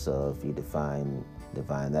us. So if you define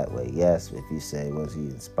divine that way, yes. If you say, was he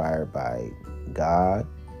inspired by God?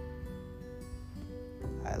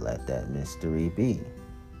 I let that mystery be.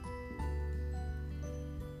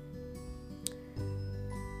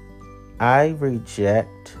 I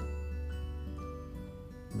reject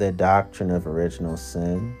the doctrine of original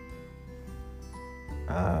sin.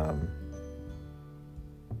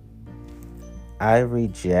 I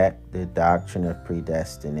reject the doctrine of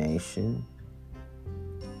predestination.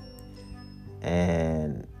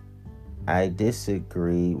 And I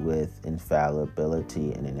disagree with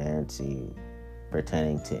infallibility and inerrancy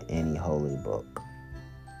pertaining to any holy book.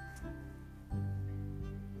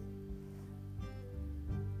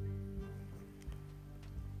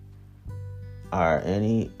 Are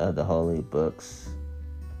any of the holy books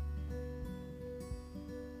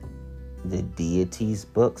the deity's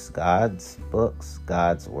books, God's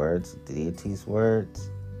words, deity's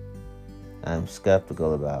words? I'm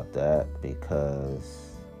skeptical about that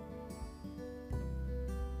because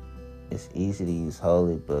it's easy to use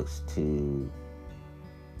holy books to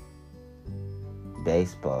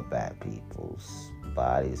baseball bat people's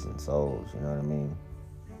bodies and souls, you know what I mean?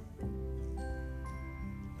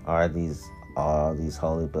 Are all these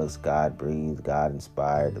holy books God breathed, God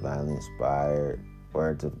inspired, divinely inspired,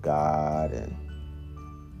 words of God? And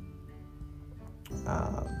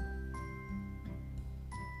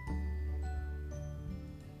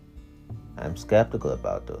I'm skeptical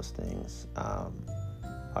about those things. Are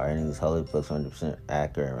any of these holy books 100%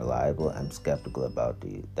 accurate and reliable? I'm skeptical about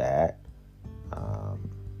that.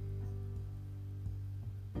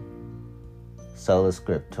 Sola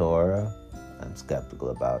Scriptura, I'm skeptical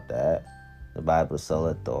about that. The Bible is sole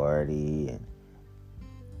authority, and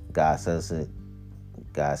God says it.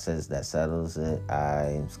 God says that settles it.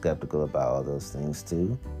 I'm skeptical about all those things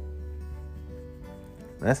too.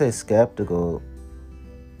 When I say skeptical,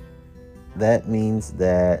 that means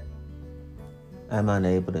that I'm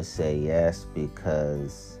unable to say yes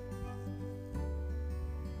because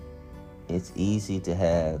it's easy to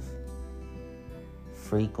have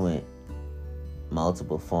frequent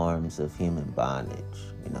multiple forms of human bondage,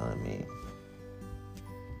 you know what I mean?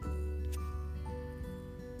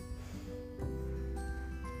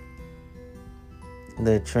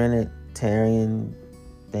 The Trinitarian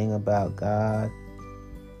thing about God,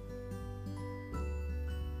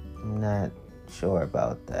 I'm not sure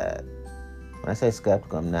about that. When I say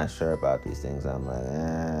skeptical, I'm not sure about these things. I'm like,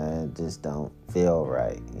 it just don't feel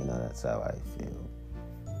right. You know, that's how I feel.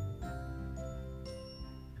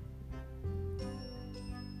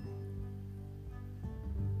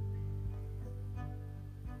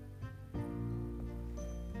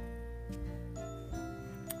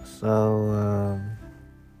 So,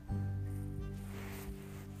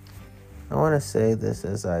 I want to say this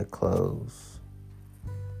as I close.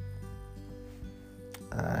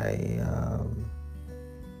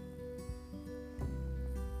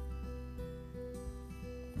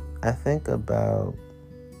 I think about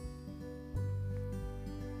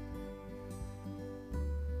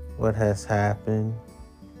what has happened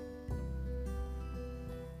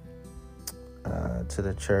to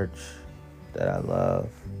the church that I love.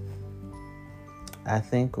 I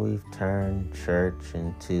think we've turned church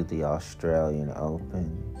into the Australian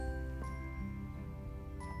Open,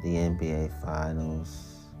 the NBA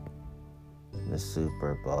Finals, the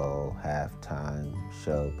Super Bowl halftime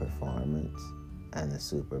show performance, and the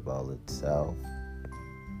Super Bowl itself,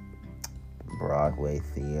 Broadway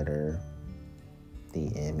theater,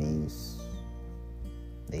 the Emmys,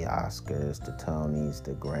 the Oscars, the Tonys,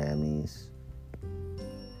 the Grammys.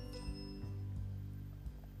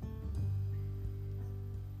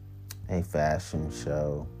 A fashion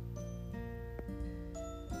show,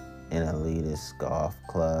 an elitist golf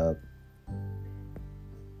club,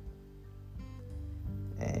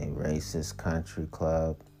 a racist country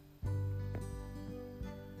club,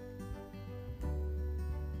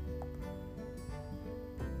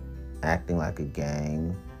 acting like a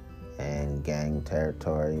gang and gang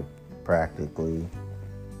territory practically,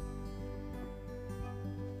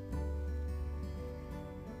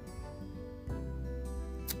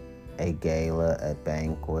 a gala, a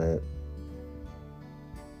banquet,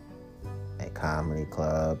 a comedy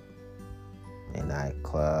club, a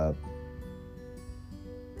nightclub,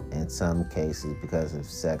 in some cases because of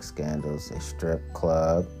sex scandals, a strip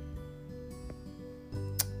club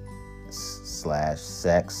 /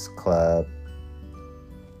 sex club,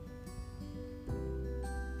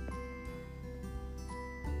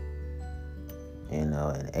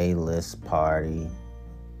 an A-list party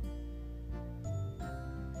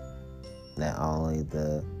that only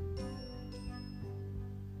the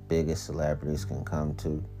biggest celebrities can come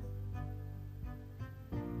to.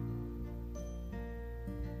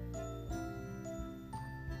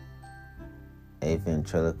 A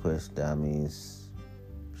ventriloquist dummies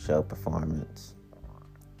show performance,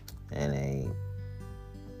 and a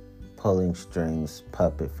pulling strings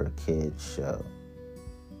puppet for kids show.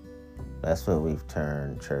 That's what we've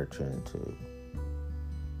turned church into.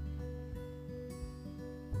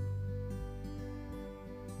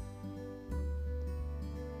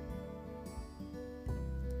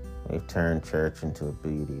 We've turned church into a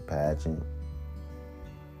beauty pageant.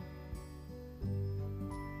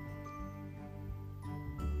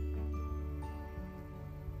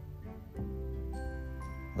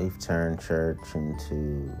 We've turned church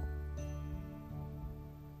into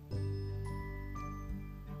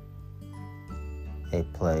a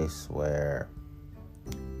place where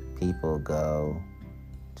people go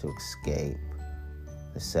to escape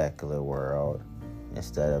the secular world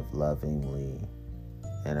instead of lovingly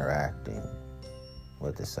interacting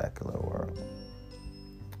with the secular world.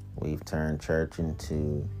 We've turned church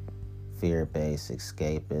into fear-based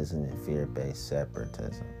escapism and fear-based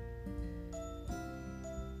separatism.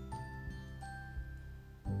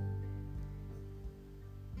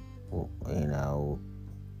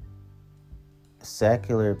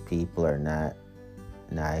 Secular people are not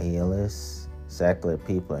nihilists. Secular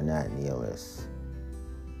people are not nihilists.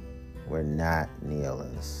 We're not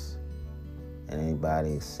nihilists. And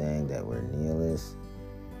anybody saying that we're nihilists,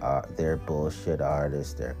 they're bullshit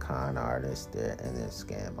artists, they're con artists, they're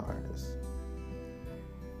scam artists.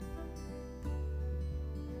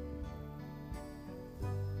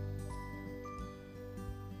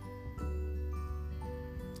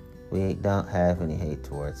 We don't have any hate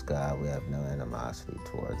towards God. We have no animosity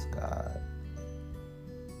towards God.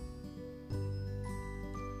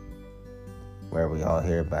 Were we all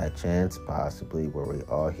here by chance? Possibly. Were we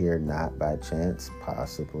all here not by chance?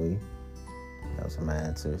 Possibly. Those are my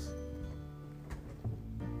answers.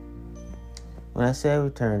 When I say we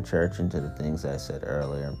turn church into the things I said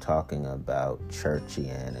earlier, I'm talking about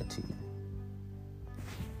churchianity.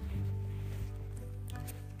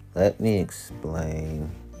 Let me explain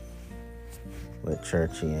what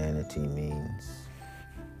churchianity means.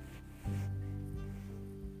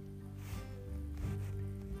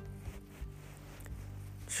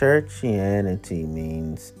 Churchianity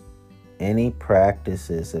means any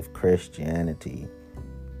practices of Christianity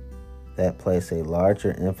that place a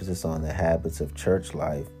larger emphasis on the habits of church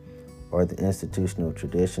life or the institutional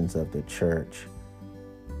traditions of the church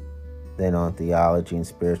than on theology and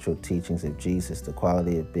spiritual teachings of Jesus, the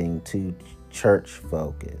quality of being too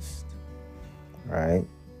church-focused. Right?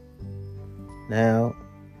 Now,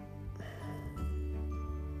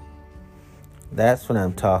 that's what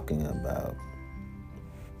I'm talking about.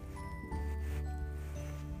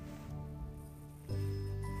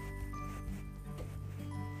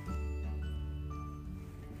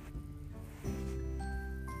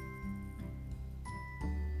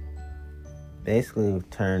 Basically, we've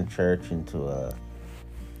turned church into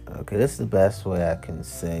this is the best way I can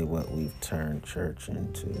say what we've turned church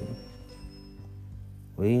into.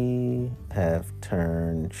 We have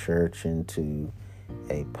turned church into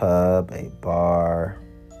a pub, a bar.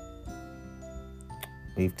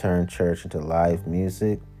 We've turned church into live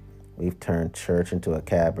music. We've turned church into a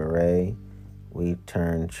cabaret. We've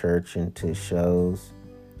turned church into shows.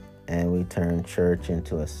 And we turned church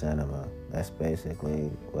into a cinema. That's basically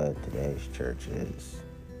what today's church is.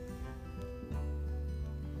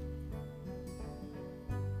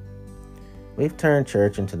 We've turned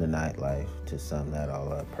church into the nightlife, to sum that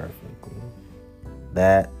all up perfectly.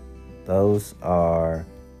 Those are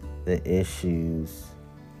the issues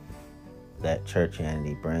that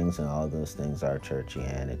churchianity brings, and all those things are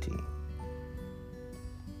churchianity.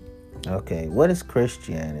 Okay, what is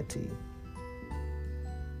Christianity?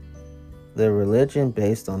 The religion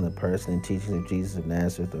based on the person and teachings of Jesus of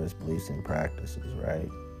Nazareth, or his beliefs and practices, right?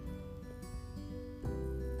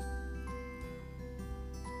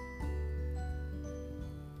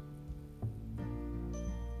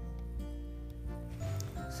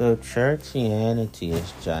 So churchianity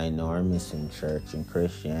is ginormous in church, and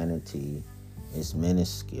Christianity is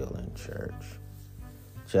minuscule in church.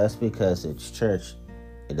 Just because it's church,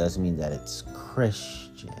 it doesn't mean that it's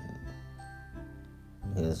Christian.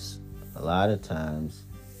 Because a lot of times,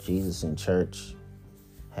 Jesus and church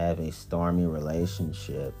have a stormy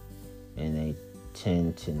relationship, and they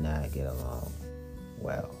tend to not get along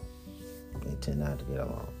well. They tend not to get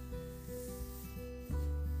along.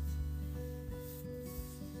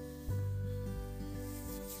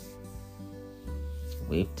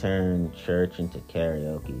 We've turned church into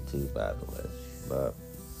karaoke too, by the way. But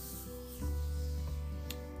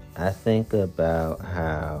I think about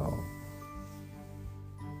how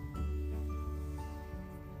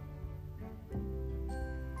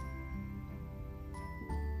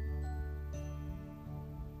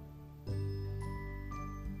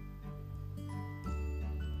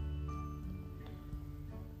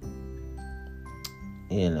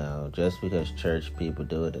just because church people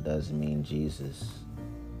do it, it doesn't mean Jesus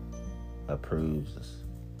approves us.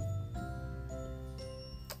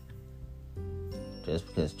 Just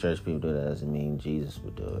because church people do it doesn't mean Jesus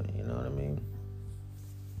would do it. You know what I mean?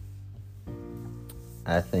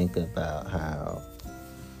 I think about how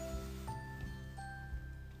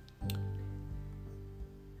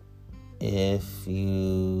if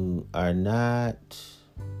you are not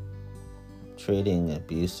treating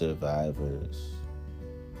abuse survivors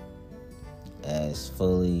as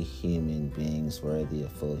fully human beings worthy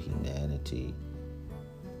of full humanity,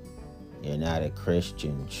 you're not a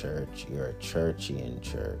Christian church, you're a churchian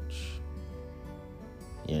church.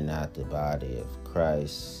 You're not the body of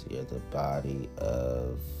Christ, you're the body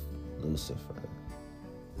of Lucifer.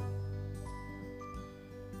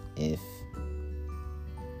 If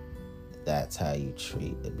that's how you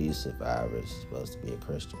treat abuse survivors, you're supposed to be a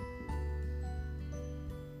Christian.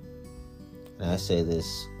 And I say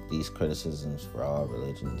these criticisms for all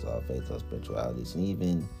religions, all faiths, all spiritualities, and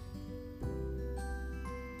even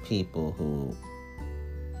people who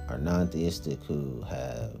are non-theistic who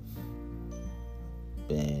have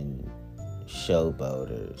been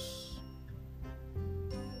showboaters,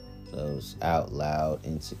 those out loud,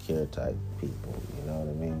 insecure type people, you know what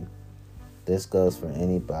I mean? This goes for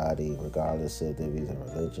anybody, regardless of their views on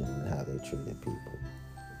religion and how they treated people.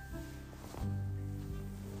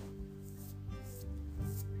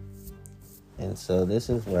 And so this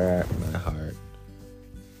is where my heart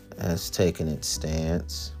has taken its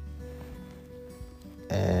stance.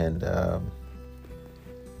 And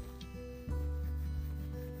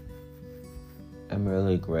I'm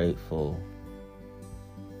really grateful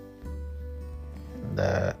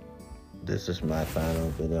that this is my final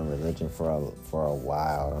video on religion for a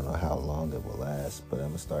while. I don't know how long it will last, but I'm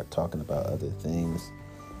going to start talking about other things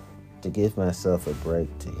to give myself a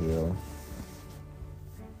break to heal.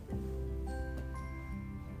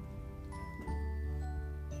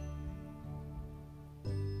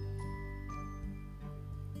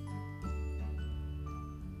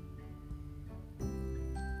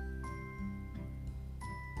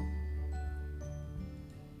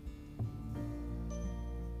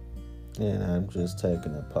 And I'm just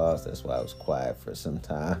taking a pause. That's why I was quiet for some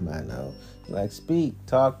time. I know. Like, speak,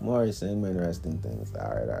 talk more, say more interesting things. All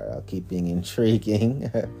right. I'll keep being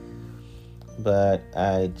intriguing. But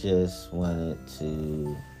I just wanted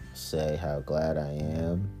to say how glad I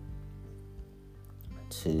am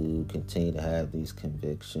to continue to have these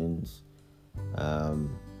convictions.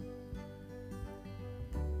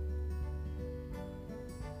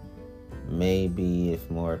 Maybe if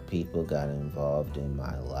more people got involved in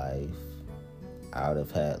my life, I would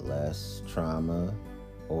have had less trauma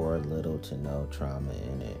or little to no trauma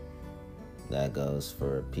in it. That goes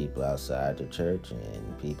for people outside the church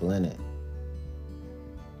and people in it.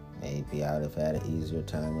 Maybe I would have had an easier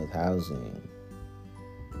time with housing,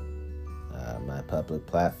 my public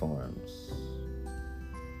platforms,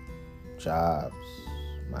 jobs,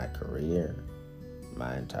 my career,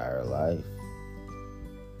 my entire life,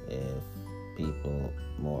 if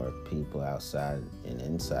more people outside and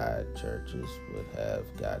inside churches would have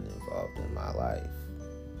gotten involved in my life.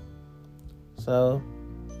 So,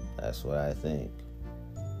 that's what I think.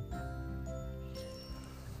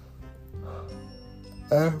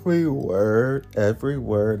 Every word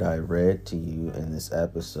I read to you in this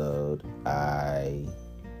episode, I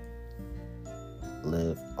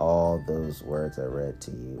live all those words I read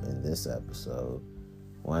to you in this episode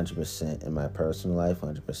 100% in my personal life,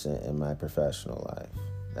 100% in my professional life.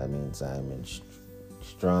 That means I'm in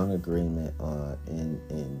strong agreement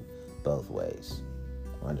in both ways,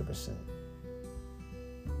 100%.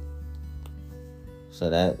 So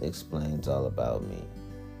that explains all about me.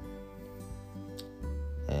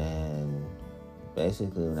 And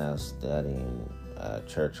basically, when I was studying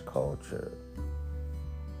church culture,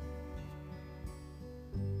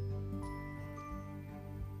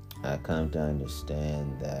 I come to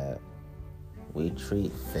understand that we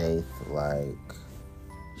treat faith like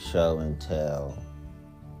show and tell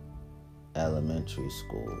elementary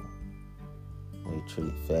school. We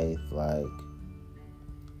treat faith like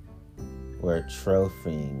we're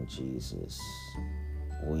trophying Jesus.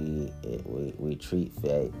 We treat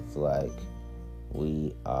faith like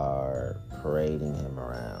we are parading him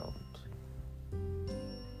around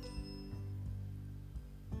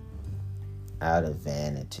out of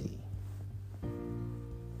vanity,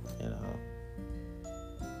 you know.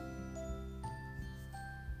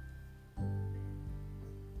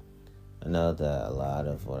 I know that a lot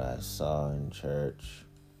of what I saw in church,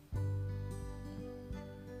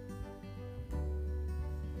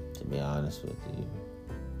 to be honest with you,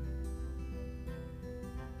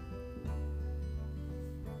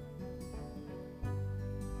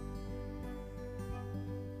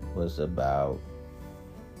 was about,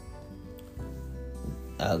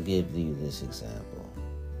 I'll give you this example.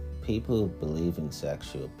 People who believe in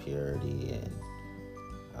sexual purity and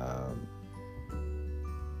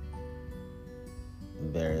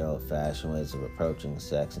very old-fashioned ways of approaching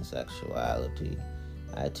sex and sexuality,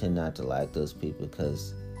 I tend not to like those people,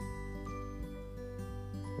 because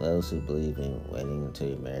those who believe in waiting until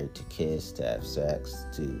you're married to kiss, to have sex,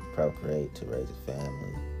 to procreate, to raise a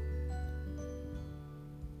family,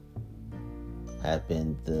 have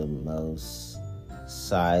been the most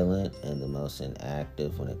silent and the most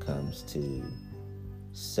inactive when it comes to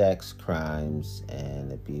sex crimes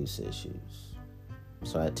and abuse issues.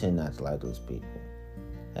 So I tend not to like those people.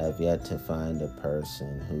 I have yet to find a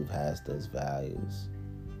person who has those values,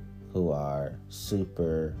 who are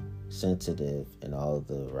super sensitive in all of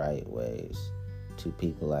the right ways to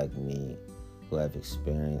people like me who have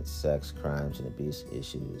experienced sex crimes and abuse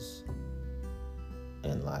issues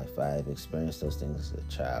in life. I have experienced those things as a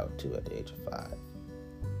child too, at the age of 5.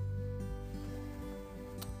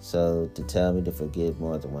 So to tell me to forgive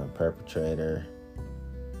more than one perpetrator,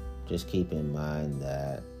 just keep in mind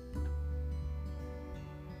that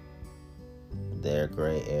there are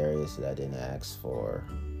gray areas that I didn't ask for.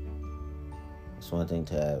 It's one thing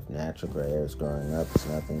to have natural gray areas growing up. It's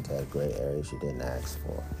nothing to have gray areas you didn't ask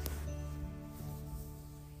for.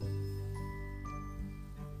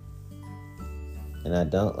 And I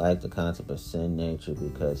don't like the concept of sin nature,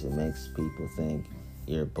 because it makes people think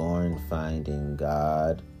you're born finding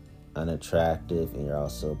God unattractive, and you're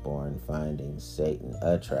also born finding Satan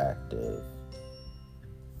attractive,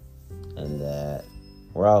 and that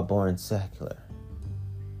we're all born secular.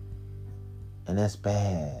 And that's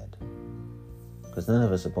bad, because none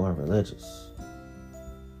of us are born religious.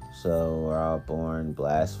 So we're all born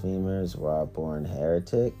blasphemers, we're all born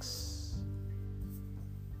heretics.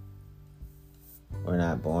 We're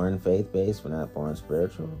not born faith-based, we're not born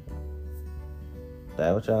spiritual. Is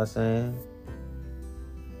that what y'all saying?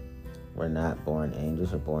 We're not born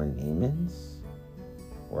angels, we're born demons.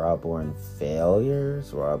 We're all born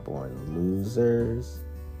failures, we're all born losers.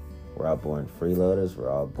 We're all born freeloaders,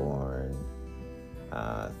 we're all born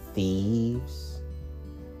thieves.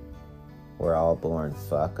 We're all born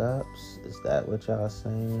fuck-ups. Is that what y'all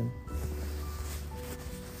saying?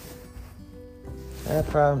 I have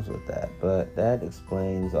problems with that, but that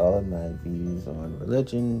explains all of my views on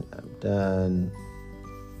religion. I'm done.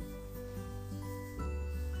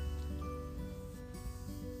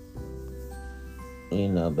 You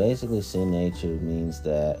know, basically sin nature means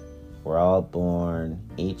that we're all born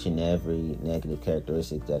each and every negative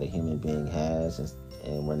characteristic that a human being has,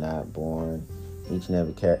 and we're not born each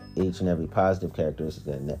and every positive characteristic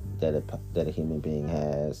that a human being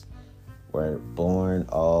has. We're born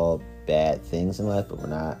all bad things in life, but we're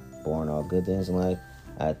not born all good things in life.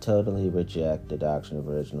 I totally reject the doctrine of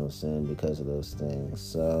original sin because of those things.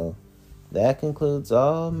 So that concludes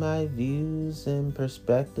all my views and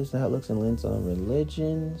perspectives and outlooks and lens on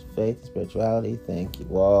religion, faith, and spirituality. Thank you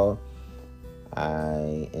all.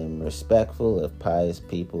 I am respectful of pious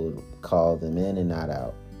people. Call them in and not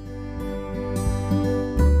out.